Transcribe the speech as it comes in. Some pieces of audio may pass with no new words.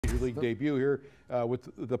Major League debut here with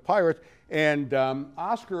the Pirates. And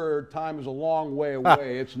Oscar time is a long way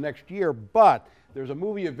away. It's next year, but there's a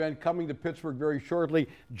movie event coming to Pittsburgh very shortly.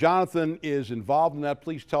 Jonathan is involved in that.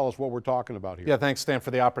 Please tell us what we're talking about here. Yeah, thanks, Stan,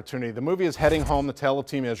 for the opportunity. The movie is Heading Home, The Tale of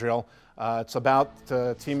Team Israel. It's about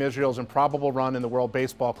Team Israel's improbable run in the World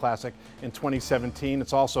Baseball Classic in 2017.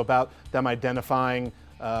 It's also about them identifying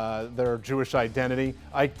their Jewish identity.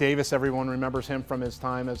 Ike Davis, everyone remembers him from his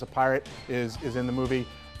time as a Pirate, is in the movie.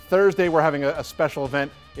 Thursday, we're having a special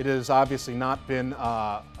event. It has obviously not been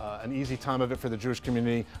an easy time of it for the Jewish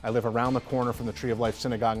community. I live around the corner from the Tree of Life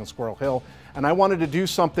Synagogue in Squirrel Hill, and I wanted to do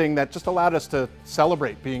something that just allowed us to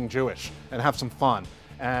celebrate being Jewish and have some fun.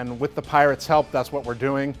 And with the Pirates' help, that's what we're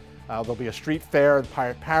doing. There'll be a street fair. The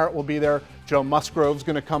Pirate Parrot will be there. Joe Musgrove's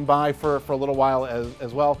going to come by for a little while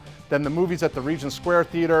as well. Then the movie's at the Regent Square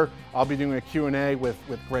Theater. I'll be doing a Q&A with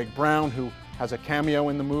Greg Brown, who has a cameo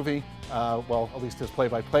in the movie. Well, at least his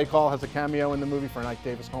play-by-play call has a cameo in the movie for an Ike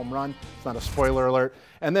Davis home run. It's not a spoiler alert.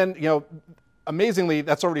 And then, you know, amazingly,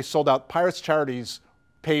 that's already sold out. Pirates Charities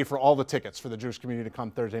paid for all the tickets for the Jewish community to come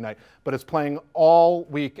Thursday night, but it's playing all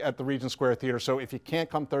week at the Regent Square Theater. So if you can't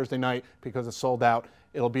come Thursday night because it's sold out,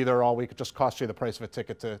 it'll be there all week. It just costs you the price of a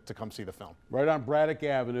ticket to come see the film. Right on Braddock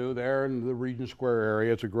Avenue, there in the Regent Square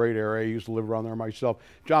area. It's a great area. I used to live around there myself.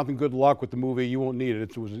 Jonathan, good luck with the movie. You won't need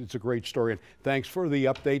it. It's a great story. And thanks for the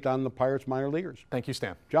update on the Pirates minor leaguers. Thank you,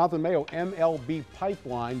 Stan. Jonathan Mayo,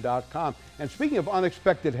 MLBpipeline.com. And speaking of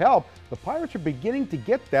unexpected help, the Pirates are beginning to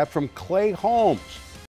get that from Clay Holmes.